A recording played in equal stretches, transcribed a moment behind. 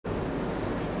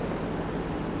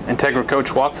Integra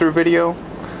Coach walkthrough video,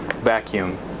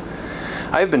 vacuum.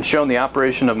 I have been shown the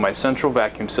operation of my central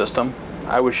vacuum system.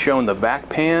 I was shown the back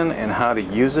pan and how to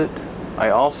use it. I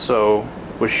also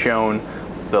was shown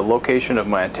the location of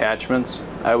my attachments.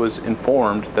 I was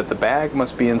informed that the bag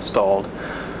must be installed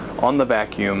on the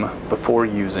vacuum before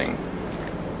using.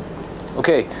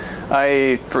 Okay,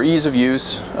 for ease of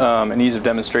use and ease of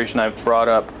demonstration, I've brought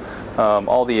up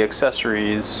all the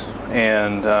accessories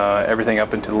and everything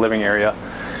up into the living area.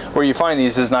 Where you find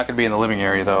these is not going to be in the living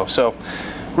area though. So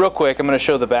real quick, I'm going to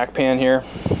show the back pan here.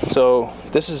 So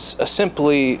this is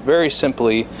very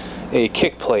simply a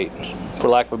kick plate, for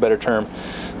lack of a better term.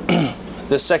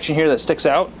 This section here that sticks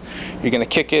out, you're going to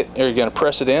kick it, or you're going to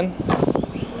press it in.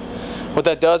 What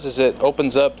that does is it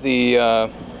opens up the,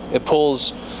 it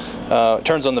pulls,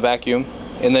 turns on the vacuum,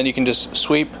 and then you can just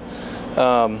sweep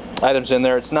items in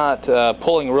there. It's not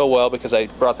pulling real well because I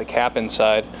brought the cap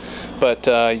inside, but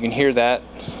you can hear that.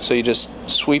 So you just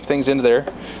sweep things into there.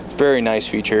 Very nice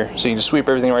feature. So you can just sweep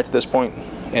everything right to this point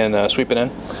and sweep it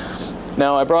in.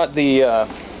 Now I brought the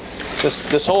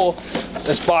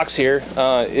this box here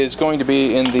is going to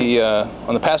be in the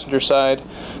on the passenger side,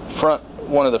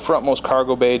 one of the frontmost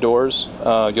cargo bay doors.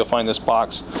 You'll find this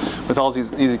box with all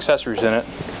these accessories in it.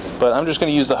 But I'm just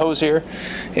going to use the hose here,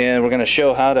 and we're going to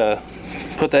show how to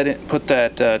put that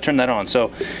in, turn that on.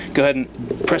 So go ahead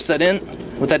and press that in.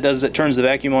 What that does is it turns the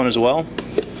vacuum on as well.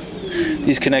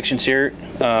 These connections here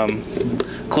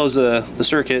close the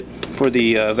circuit for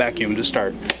the vacuum to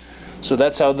start. So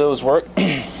that's how those work.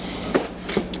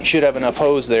 You should have enough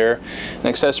hose there and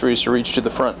accessories to reach to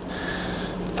the front,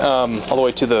 all the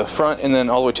way to the front and then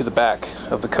all the way to the back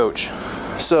of the coach.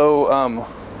 So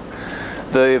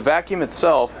the vacuum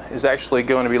itself is actually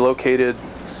going to be located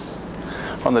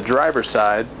on the driver's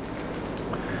side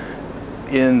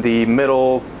in the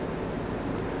middle,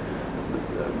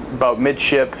 about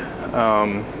midship,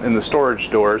 in the storage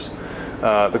doors,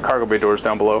 the cargo bay doors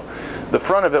down below. The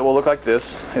front of it will look like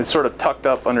this. It's sort of tucked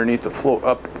up underneath the floor,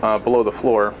 up below the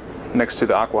floor, next to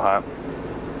the aqua hot.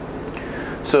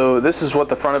 So this is what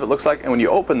the front of it looks like, and when you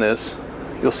open this,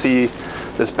 you'll see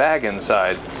this bag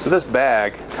inside. So this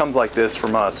bag comes like this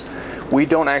from us. We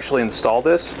don't actually install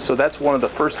this, so that's one of the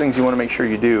first things you want to make sure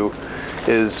you do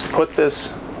is put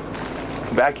this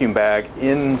vacuum bag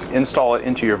install it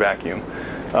into your vacuum.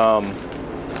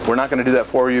 We're not going to do that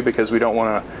for you because we don't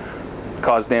want to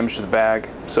cause damage to the bag.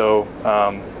 So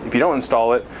if you don't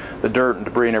install it, the dirt and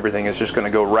debris and everything is just going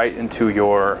to go right into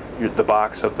the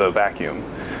box of the vacuum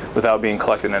without being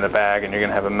collected in a bag, and you're going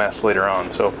to have a mess later on.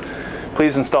 So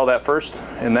please install that first,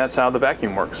 and that's how the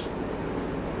vacuum works.